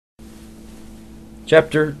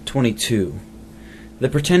Chapter 22. The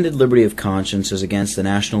pretended liberty of conscience is against the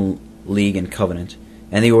National League and Covenant,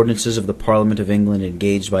 and the ordinances of the Parliament of England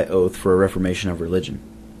engaged by oath for a reformation of religion.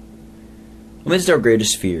 Amidst our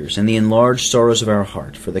greatest fears, and the enlarged sorrows of our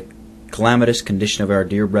heart for the calamitous condition of our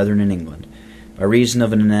dear brethren in England, by reason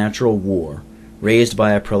of an unnatural war, raised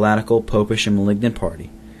by a prelatical, popish, and malignant party,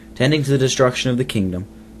 tending to the destruction of the kingdom,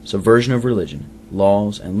 subversion of religion,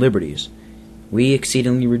 laws, and liberties, we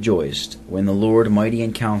exceedingly rejoiced when the Lord mighty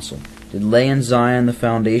in council did lay in Zion the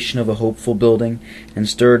foundation of a hopeful building, and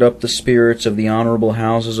stirred up the spirits of the honourable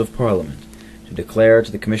Houses of Parliament, to declare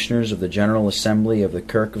to the Commissioners of the General Assembly of the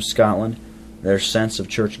Kirk of Scotland their sense of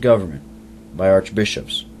church government, by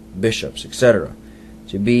archbishops, bishops, etc.,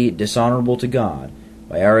 to be dishonourable to God,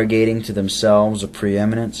 by arrogating to themselves a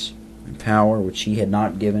preeminence and power which he had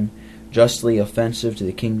not given, justly offensive to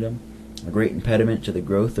the kingdom, a great impediment to the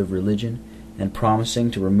growth of religion, and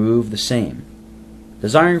promising to remove the same,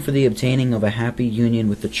 desiring for the obtaining of a happy union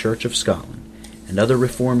with the Church of Scotland and other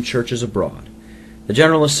reformed churches abroad, the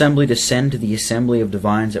General Assembly to send to the Assembly of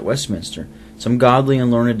Divines at Westminster some godly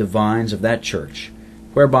and learned divines of that church,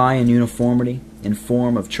 whereby an uniformity in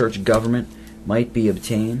form of church government might be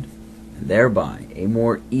obtained, and thereby a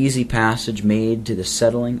more easy passage made to the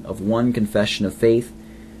settling of one confession of faith,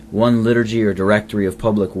 one liturgy or directory of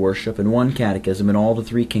public worship, and one catechism in all the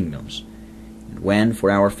three kingdoms. And when, for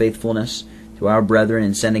our faithfulness to our brethren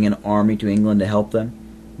in sending an army to England to help them,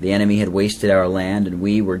 the enemy had wasted our land, and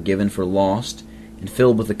we were given for lost, and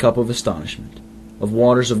filled with the cup of astonishment, of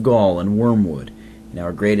waters of gall and wormwood, in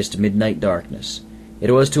our greatest midnight darkness,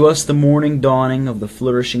 it was to us the morning dawning of the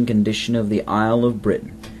flourishing condition of the Isle of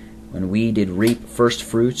Britain, when we did reap first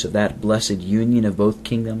fruits of that blessed union of both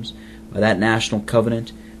kingdoms, by that national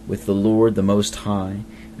covenant with the Lord the Most High,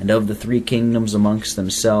 and of the three kingdoms amongst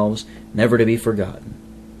themselves, never to be forgotten.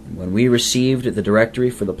 And when we received the directory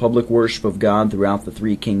for the public worship of God throughout the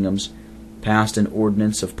three kingdoms, passed an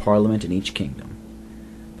ordinance of Parliament in each kingdom.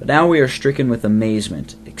 But now we are stricken with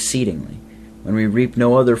amazement exceedingly, when we reap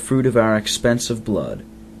no other fruit of our expense of blood,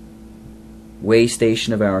 way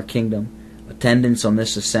station of our kingdom, attendance on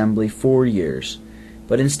this assembly 4 years,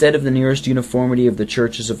 but instead of the nearest uniformity of the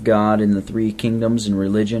churches of God in the three kingdoms in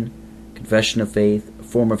religion, confession of faith, a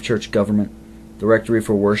form of church government, directory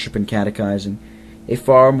for worship and catechizing, a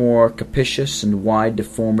far more capricious and wide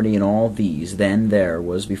deformity in all these than there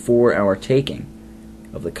was before our taking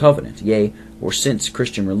of the covenant, yea, or since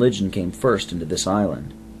Christian religion came first into this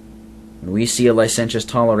island. When we see a licentious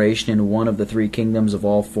toleration in one of the three kingdoms of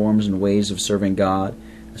all forms and ways of serving God,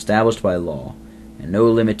 established by law, and no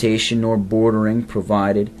limitation nor bordering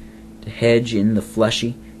provided to hedge in the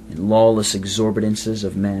fleshy and lawless exorbitances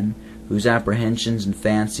of men, whose apprehensions and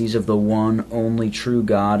fancies of the one only true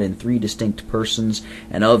God in three distinct persons,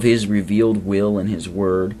 and of his revealed will and his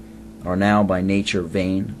word, are now by nature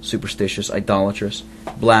vain, superstitious, idolatrous,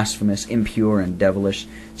 blasphemous, impure, and devilish,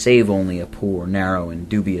 save only a poor, narrow, and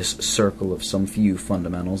dubious circle of some few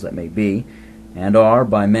fundamentals that may be, and are,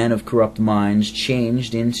 by men of corrupt minds,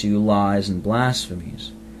 changed into lies and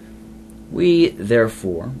blasphemies. We,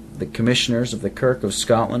 therefore, the Commissioners of the Kirk of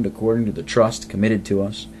Scotland, according to the trust committed to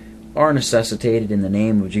us, are necessitated in the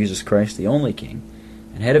name of Jesus Christ, the only King,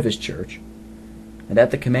 and head of his church, and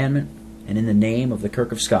at the commandment and in the name of the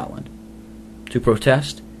Kirk of Scotland, to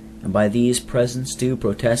protest, and by these presents do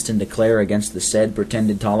protest and declare against the said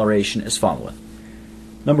pretended toleration as followeth.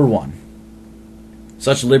 Number 1.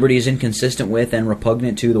 Such liberty is inconsistent with and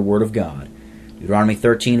repugnant to the Word of God. Deuteronomy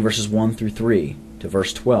 13, verses 1 through 3 to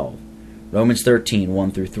verse 12. Romans 13,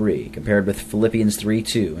 1 through 3, compared with Philippians 3,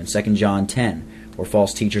 2, and 2 John 10, where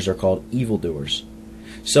false teachers are called evildoers.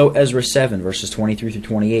 So Ezra 7, verses 23 through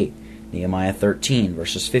 28, Nehemiah 13,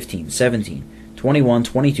 verses 15, 17, 21,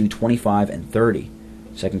 22, 25, and 30,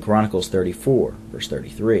 2 Chronicles 34, verse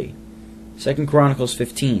 33, 2 Chronicles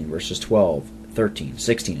 15, verses 12, 13,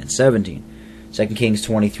 16, and 17, 2 Kings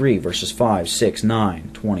 23, verses 5, 6,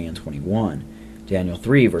 9, 20, and 21, Daniel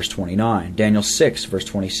 3, verse 29, Daniel 6, verse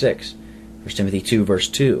 26, 1 Timothy 2, verse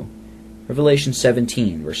 2, Revelation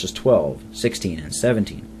 17, verses 12, 16, and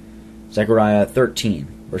 17, Zechariah 13,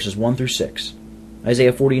 verses 1 through 6,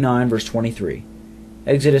 Isaiah 49, verse 23,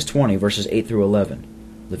 Exodus 20, verses 8 through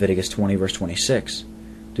 11, Leviticus 20, verse 26,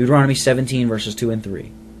 Deuteronomy 17, verses 2 and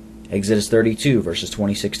 3, Exodus 32, verses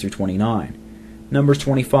 26 through 29, Numbers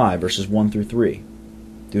 25, verses 1 through 3,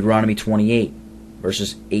 Deuteronomy 28,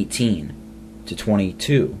 verses 18 to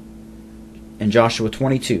 22, and Joshua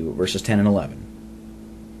 22, verses 10 and 11.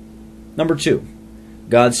 Number 2.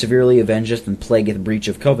 God severely avengeth and plagueth breach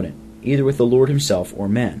of covenant, either with the Lord himself or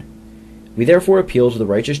men. We therefore appeal to the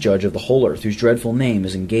righteous judge of the whole earth, whose dreadful name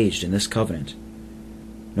is engaged in this covenant.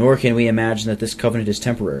 Nor can we imagine that this covenant is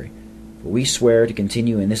temporary, for we swear to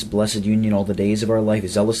continue in this blessed union all the days of our life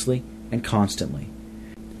zealously and constantly.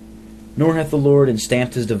 Nor hath the Lord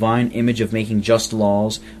enstamped his divine image of making just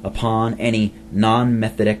laws upon any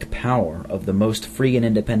non-methodic power of the most free and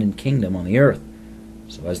independent kingdom on the earth,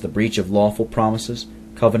 so as the breach of lawful promises,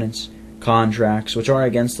 covenants, contracts, which are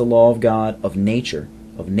against the law of God, of nature,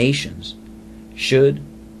 of nations, should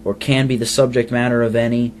or can be the subject matter of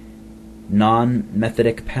any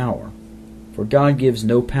non-methodic power, for God gives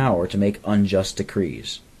no power to make unjust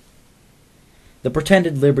decrees. The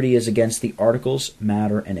pretended liberty is against the articles,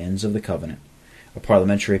 matter, and ends of the covenant. A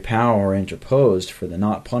parliamentary power interposed for the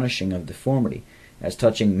not punishing of deformity, as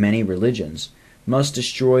touching many religions, must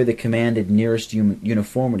destroy the commanded nearest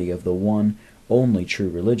uniformity of the one only true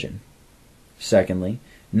religion. Secondly,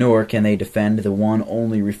 nor can they defend the one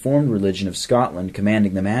only reformed religion of Scotland,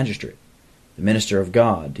 commanding the magistrate, the minister of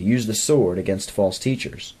God, to use the sword against false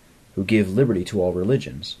teachers, who give liberty to all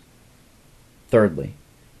religions. Thirdly,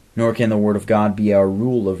 nor can the word of God be our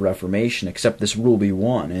rule of reformation, except this rule be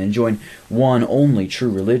one, and enjoin one only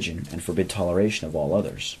true religion, and forbid toleration of all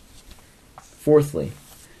others. Fourthly,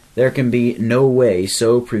 there can be no way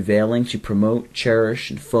so prevailing to promote, cherish,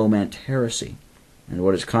 and foment heresy, and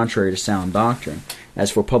what is contrary to sound doctrine,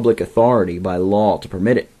 as for public authority by law to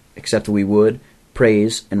permit it, except we would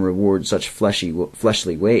praise and reward such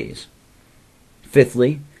fleshly ways.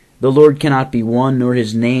 Fifthly, the Lord cannot be one, nor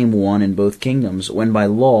his name one in both kingdoms, when by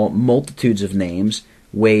law multitudes of names,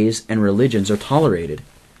 ways, and religions are tolerated.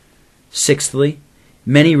 Sixthly,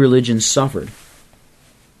 many religions suffered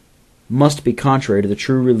must be contrary to the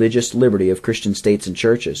true religious liberty of Christian states and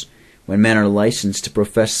churches, when men are licensed to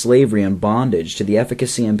profess slavery and bondage to the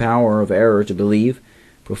efficacy and power of error to believe,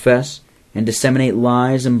 profess, and disseminate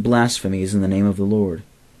lies and blasphemies in the name of the Lord.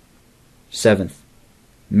 Seventh,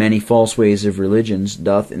 many false ways of religions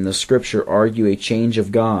doth in the Scripture argue a change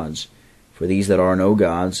of gods, for these that are no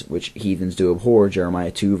gods, which heathens do abhor,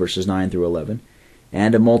 Jeremiah 2, verses 9 through 11,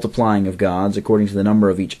 and a multiplying of gods, according to the number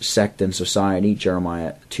of each sect and society,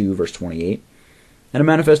 Jeremiah 2, verse 28, and a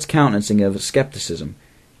manifest countenancing of skepticism,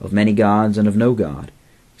 of many gods and of no God.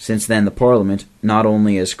 Since then the Parliament, not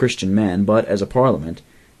only as Christian men, but as a Parliament,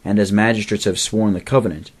 and as magistrates have sworn the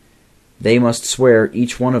covenant, they must swear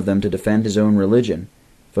each one of them to defend his own religion,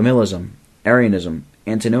 familism, Arianism,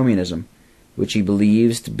 antinomianism, which he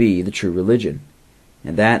believes to be the true religion,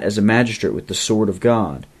 and that as a magistrate with the sword of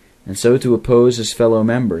God, and so to oppose his fellow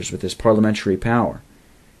members with his parliamentary power.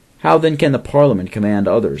 How then can the Parliament command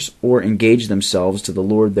others, or engage themselves to the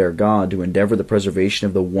Lord their God to endeavour the preservation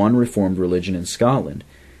of the one reformed religion in Scotland,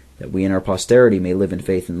 that we and our posterity may live in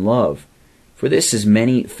faith and love? For this is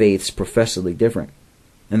many faiths professedly different,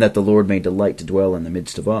 and that the Lord may delight to dwell in the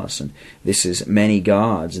midst of us, and this is many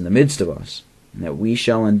gods in the midst of us, and that we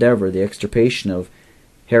shall endeavour the extirpation of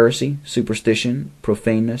heresy, superstition,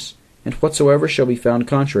 profaneness, and whatsoever shall be found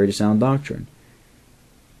contrary to sound doctrine.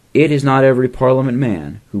 It is not every Parliament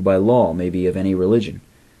man, who by law may be of any religion,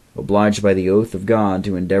 obliged by the oath of God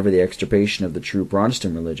to endeavour the extirpation of the true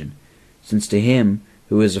Protestant religion, since to him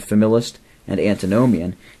who is a familist and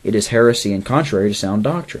antinomian it is heresy and contrary to sound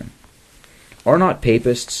doctrine. Are not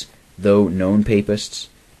papists, though known papists,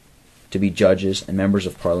 to be judges and members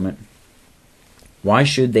of Parliament? Why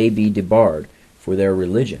should they be debarred for their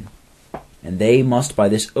religion? And they must by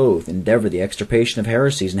this oath endeavour the extirpation of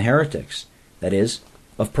heresies and heretics, that is,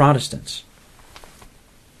 of Protestants.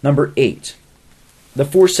 Number 8. The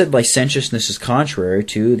foresaid licentiousness is contrary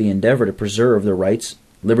to the endeavour to preserve the rights,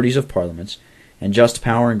 liberties of parliaments, and just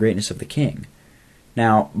power and greatness of the king.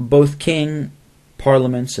 Now, both king,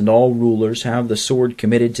 parliaments, and all rulers have the sword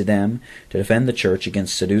committed to them to defend the church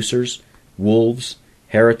against seducers, wolves,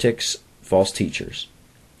 heretics, false teachers,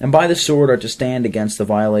 and by the sword are to stand against the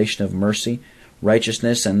violation of mercy,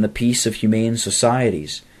 righteousness, and the peace of humane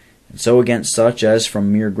societies, and so against such as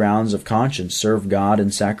from mere grounds of conscience serve God in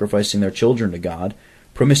sacrificing their children to God,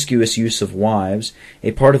 promiscuous use of wives,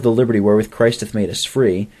 a part of the liberty wherewith Christ hath made us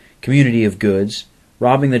free, community of goods,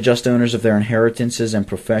 robbing the just owners of their inheritances and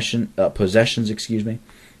possessions,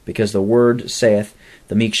 because the word saith,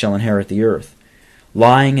 the meek shall inherit the earth,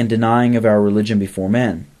 lying and denying of our religion before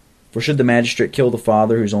men. For should the magistrate kill the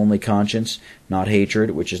father whose only conscience, not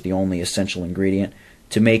hatred, which is the only essential ingredient,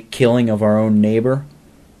 to make killing of our own neighbor,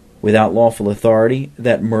 without lawful authority,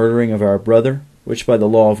 that murdering of our brother, which by the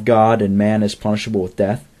law of God and man is punishable with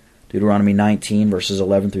death, Deuteronomy 19, verses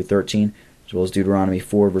 11 through 13, as well as Deuteronomy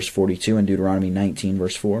 4, verse 42, and Deuteronomy 19,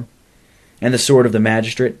 verse 4. And the sword of the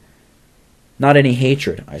magistrate, Not any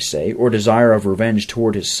hatred, I say, or desire of revenge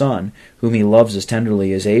toward his son, whom he loves as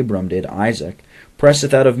tenderly as Abram did Isaac,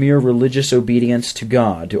 presseth out of mere religious obedience to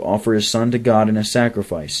God to offer his son to God in a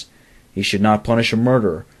sacrifice. He should not punish a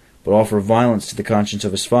murderer, but offer violence to the conscience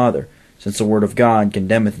of his father, since the word of God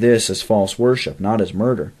condemneth this as false worship, not as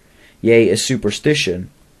murder, yea, as superstitious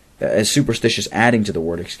adding to the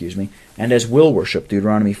word, and as will worship,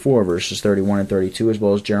 Deuteronomy 4, verses 31 and 32, as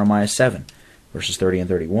well as Jeremiah 7, verses 30 and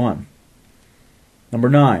 31. Number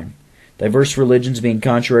 9. Diverse religions being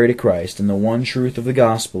contrary to Christ and the one truth of the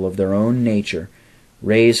gospel of their own nature,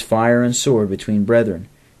 raise fire and sword between brethren,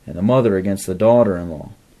 and the mother against the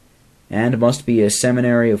daughter-in-law, and must be a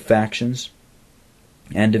seminary of factions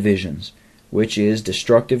and divisions, which is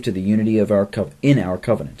destructive to the unity of in our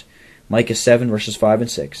covenant. Micah 7, verses 5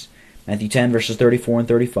 and 6, Matthew 10, verses 34 and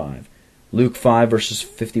 35, Luke 5, verses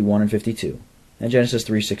 51 and 52, and Genesis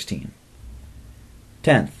 3:16.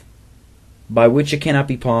 10th. By which it cannot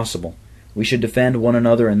be possible we should defend one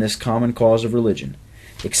another in this common cause of religion,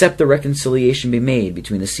 except the reconciliation be made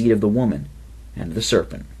between the seed of the woman and the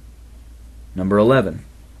serpent. Number 11.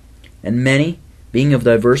 And many, being of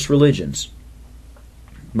diverse religions,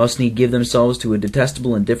 must need give themselves to a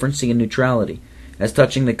detestable indifferency and neutrality, as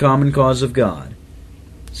touching the common cause of God,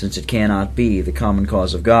 since it cannot be the common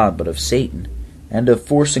cause of God, but of Satan, and of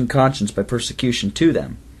forcing conscience by persecution to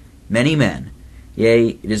them, many men,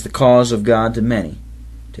 yea, it is the cause of God to many,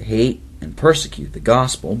 to hate and persecute the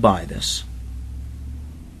gospel by this.